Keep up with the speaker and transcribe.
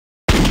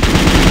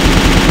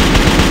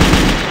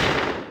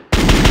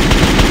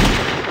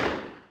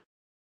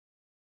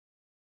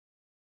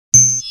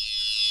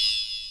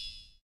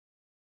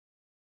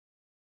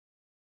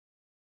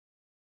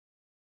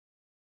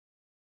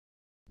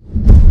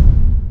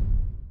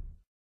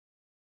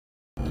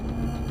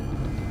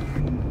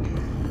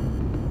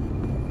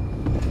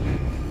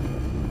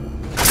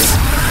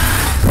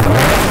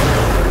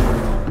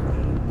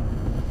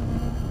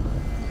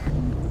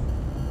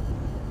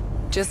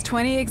Just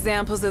 20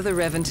 examples of the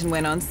Reventon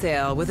went on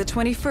sale, with the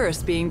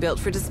 21st being built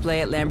for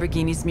display at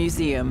Lamborghini's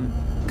museum.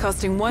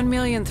 Costing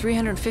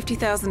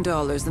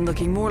 $1,350,000 and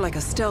looking more like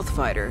a stealth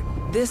fighter,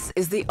 this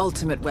is the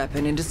ultimate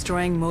weapon in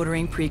destroying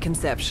motoring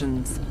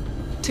preconceptions.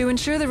 To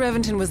ensure the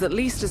Reventon was at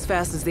least as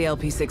fast as the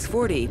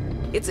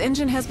LP640, its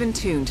engine has been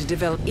tuned to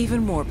develop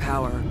even more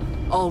power.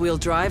 All-wheel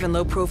drive and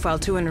low-profile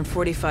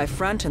 245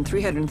 front and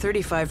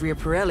 335 rear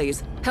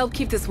Pirellis help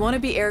keep this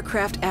wannabe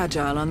aircraft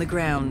agile on the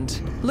ground.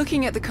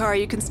 Looking at the car,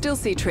 you can still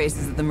see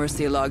traces of the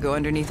Murcielago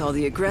underneath all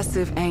the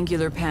aggressive,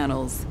 angular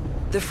panels.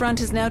 The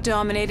front is now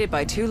dominated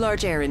by two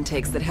large air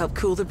intakes that help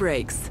cool the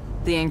brakes.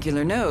 The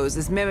angular nose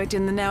is mimicked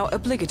in the now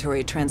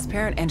obligatory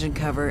transparent engine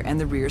cover and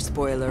the rear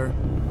spoiler.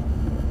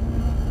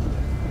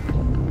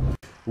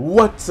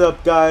 What's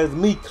up, guys?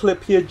 Me,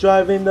 Clip here,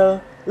 driving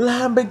the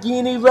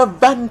Lamborghini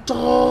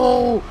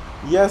Reventon!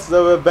 Yes,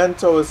 the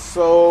Reventon is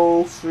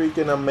so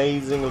freaking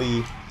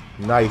amazingly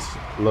nice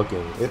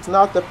looking. It's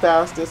not the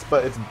fastest,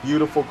 but it's a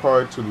beautiful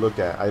car to look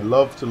at. I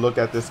love to look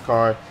at this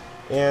car,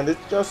 and it's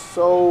just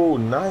so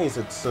nice.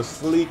 It's so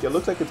sleek. It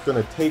looks like it's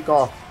gonna take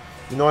off.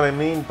 You know what I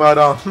mean? But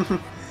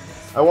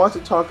I want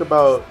to talk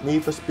about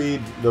Need for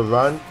Speed The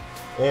Run,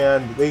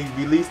 and they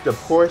released the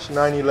Porsche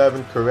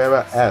 911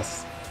 Carrera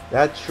S.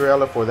 That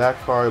trailer for that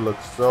car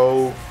looks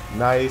so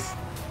nice.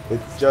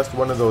 It's just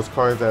one of those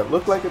cars that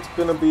look like it's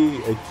gonna be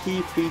a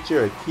key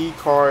feature, a key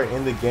car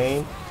in the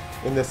game,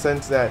 in the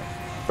sense that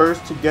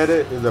first to get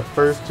it is the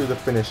first to the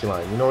finish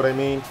line. You know what I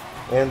mean?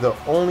 And the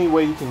only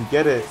way you can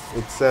get it,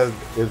 it says,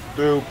 is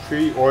through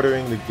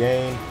pre-ordering the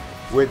game,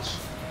 which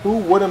who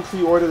wouldn't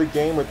pre-order the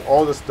game with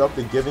all the stuff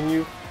they're giving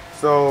you?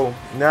 So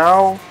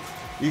now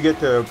you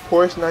get the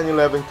Porsche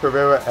 911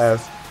 Carrera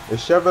S, the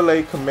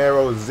Chevrolet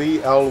Camaro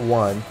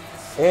ZL1,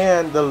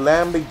 and the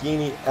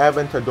Lamborghini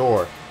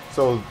Aventador.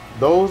 So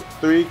those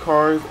three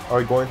cars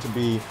are going to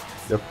be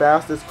the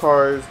fastest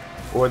cars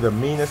or the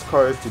meanest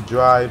cars to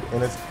drive,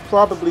 and it's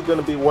probably going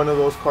to be one of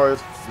those cars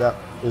that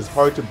is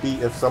hard to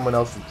beat if someone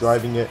else is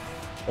driving it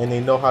and they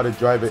know how to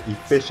drive it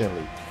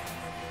efficiently.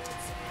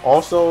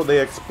 Also, they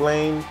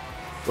explain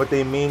what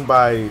they mean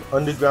by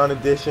Underground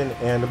Edition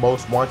and the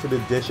Most Wanted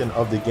Edition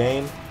of the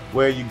game,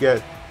 where you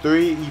get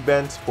 3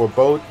 events for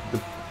both,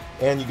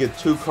 and you get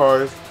 2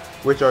 cars,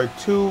 which are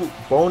 2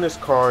 bonus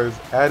cars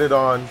added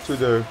on to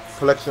the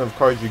collection of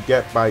cars you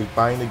get by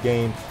buying the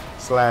game /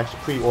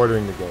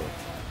 pre-ordering the game.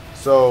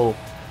 So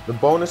the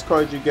bonus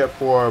cards you get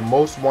for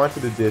Most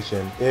Wanted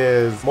Edition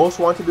is Most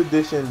Wanted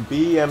Edition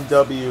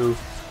BMW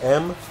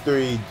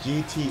M3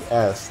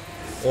 GTS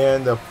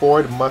and the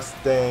Ford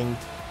Mustang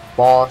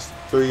Boss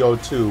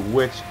 302,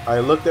 which I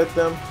looked at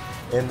them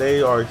and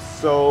they are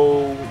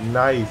so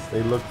nice.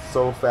 They look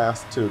so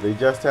fast too. They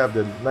just have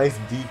the nice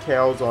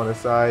decals on the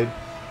side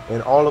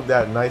and all of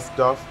that nice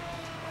stuff.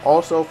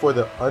 Also, for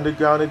the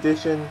Underground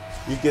Edition,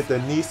 you get the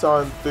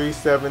Nissan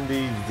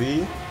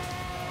 370Z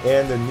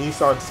and the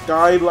Nissan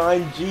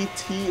Skyline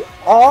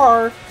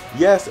GTR.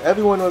 Yes,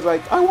 everyone was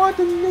like, I want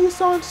the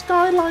Nissan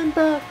Skyline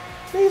back.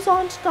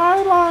 Nissan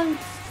Skyline.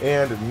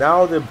 And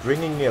now they're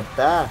bringing it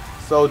back.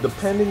 So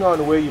depending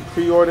on where you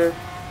pre-order,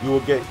 you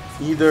will get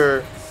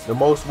either the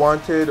Most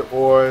Wanted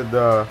or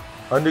the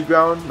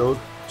Underground, those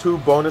 2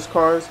 bonus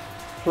cars,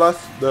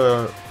 plus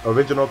the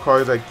original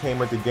cars that came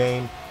with the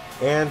game.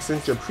 And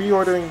since you're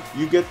pre-ordering,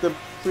 you get the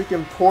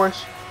freaking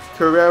Porsche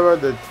Carrera,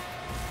 the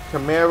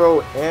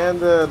Camaro, and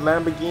the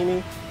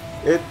Lamborghini.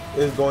 It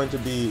is going to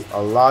be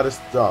a lot of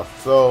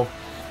stuff. So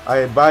I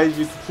advise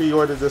you to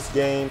pre-order this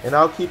game, and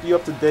I'll keep you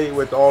up to date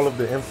with all of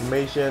the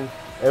information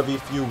every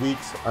few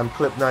weeks. I'm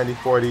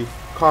KLIP9040.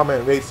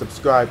 Comment, rate,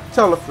 subscribe,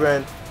 tell a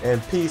friend,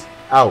 and peace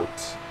out.